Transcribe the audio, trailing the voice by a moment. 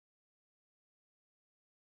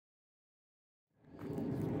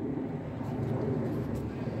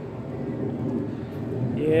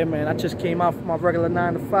Yeah, man, I just came out from my regular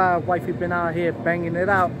 9 to 5. Wifey been out here banging it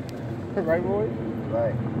out. Right, Roy?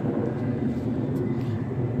 Right.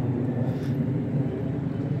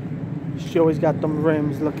 She always got them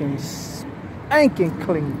rims looking spanking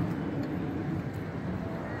clean.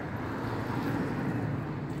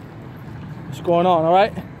 What's going on, all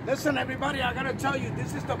right? Listen, everybody, I gotta tell you,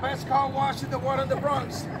 this is the best car wash in the world in the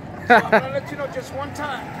Bronx. So I'm gonna let you know just one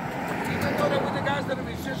time. Even though that we're the guys that are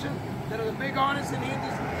musicians, that are the big artists in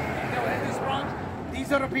this Bronx,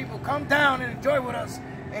 these are the people. Come down and enjoy with us.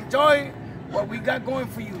 Enjoy what we got going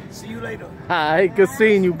for you. See you later. All right, good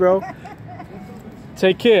seeing you, bro.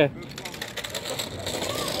 Take care.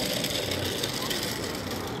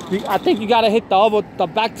 I think you gotta hit the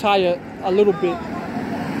back tire a little bit.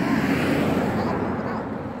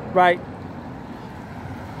 Right.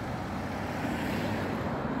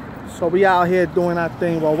 So we out here doing our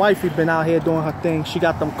thing. Well, wifey been out here doing her thing. She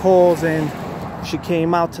got them calls and she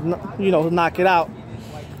came out to, you know, knock it out.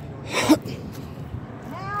 Hell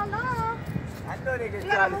no. I know they just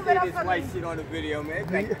trying to see this white shit on the video, man.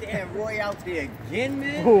 It's like, damn, Roy out there again,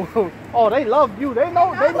 man. Oh, they love you. They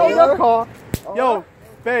know your car. Yo,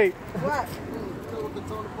 babe. What?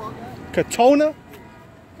 Katona?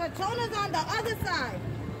 Katona's on the other side.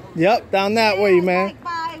 Yep, down that way, man. Like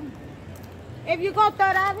by, if you go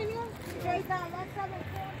 3rd Avenue, straight down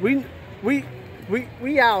 174.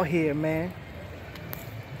 We out here, man.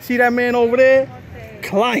 See that man over there? Okay.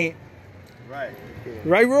 Client. Right.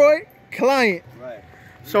 Right, Roy? Client. Right.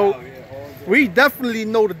 So we definitely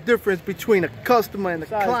know the difference between a customer and a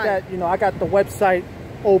client. That, you know, I got the website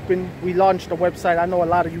open. We launched the website. I know a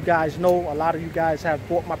lot of you guys know. A lot of you guys have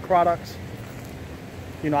bought my products.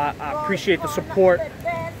 You know, I appreciate the support.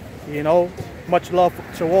 You know, much love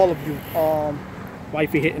to all of you.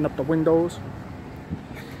 Wifey hitting up the windows.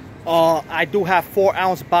 I do have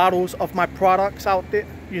 4-ounce bottles of my products out there,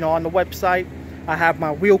 you know, on the website. I have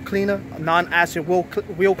my wheel cleaner, non-acid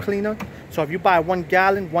wheel cleaner. So if you buy 1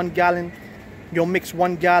 gallon, you'll mix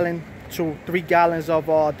 1 gallon to 3 gallons of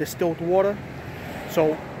distilled water.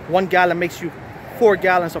 So 1 gallon makes you 4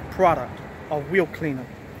 gallons of product of wheel cleaner.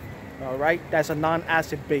 All right, that's a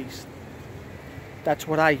non-acid based. That's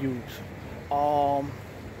what I use. Of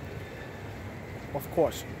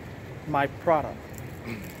course, my product.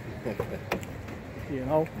 You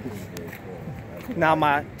know. Now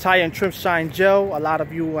my tire and trim shine gel. A lot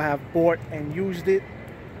of you have bought and used it.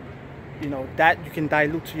 You know that you can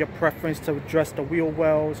dilute to your preference to address the wheel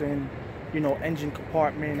wells and, you know, engine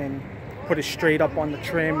compartment, and put it straight up on the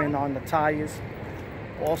trim and on the tires.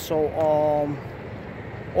 Also,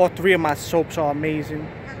 all 3 of my soaps are amazing.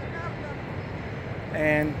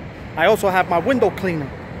 And I also have my window cleaner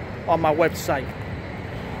on my website.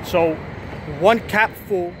 So 1 cap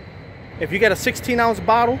full, if you get a 16-ounce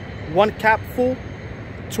bottle, 1 cap full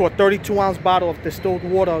to a 32-ounce bottle of distilled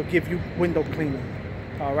water will give you window cleaner.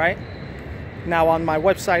 All right. Now on my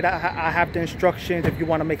website, I have the instructions. If you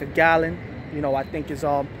want to make a gallon, you know, I think is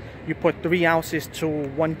you put 3 ounces to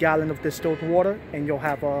 1 gallon of distilled water, and you'll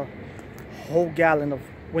have a whole gallon of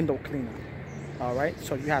window cleaner. All right,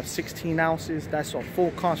 so you have 16 ounces. That's a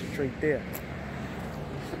full concentrate there.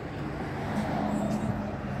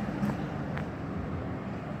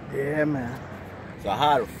 Yeah, man. So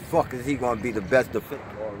how the fuck is he gonna be the best defender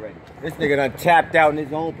already? This nigga done tapped out in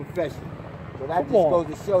his own profession. So that just goes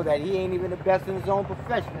to show that he ain't even the best in his own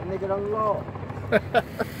profession. That nigga done lost.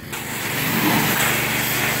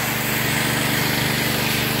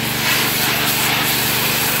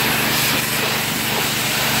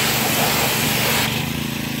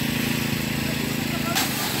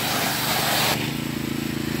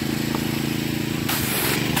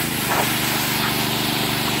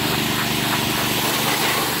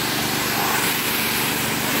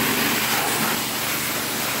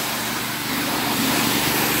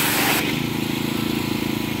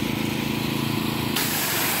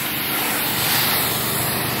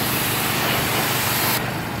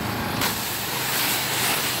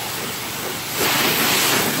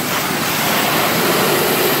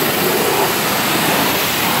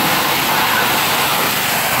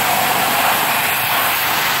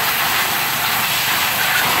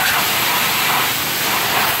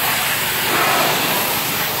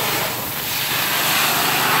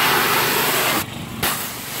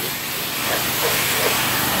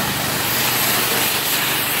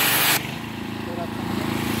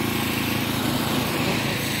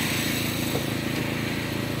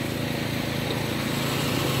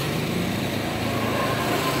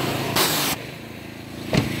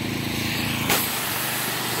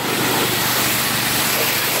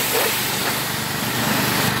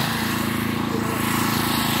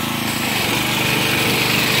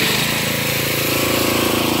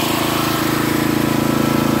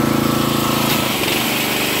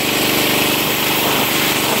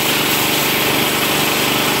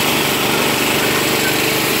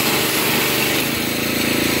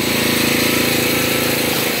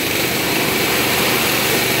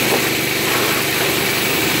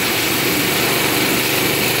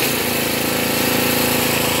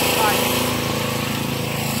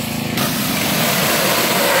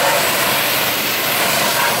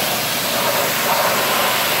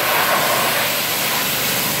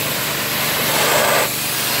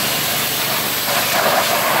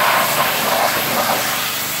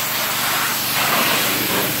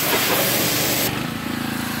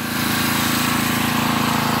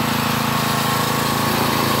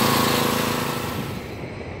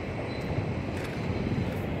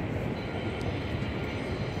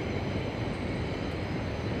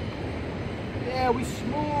 Yeah, we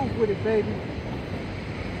smooth with it, baby.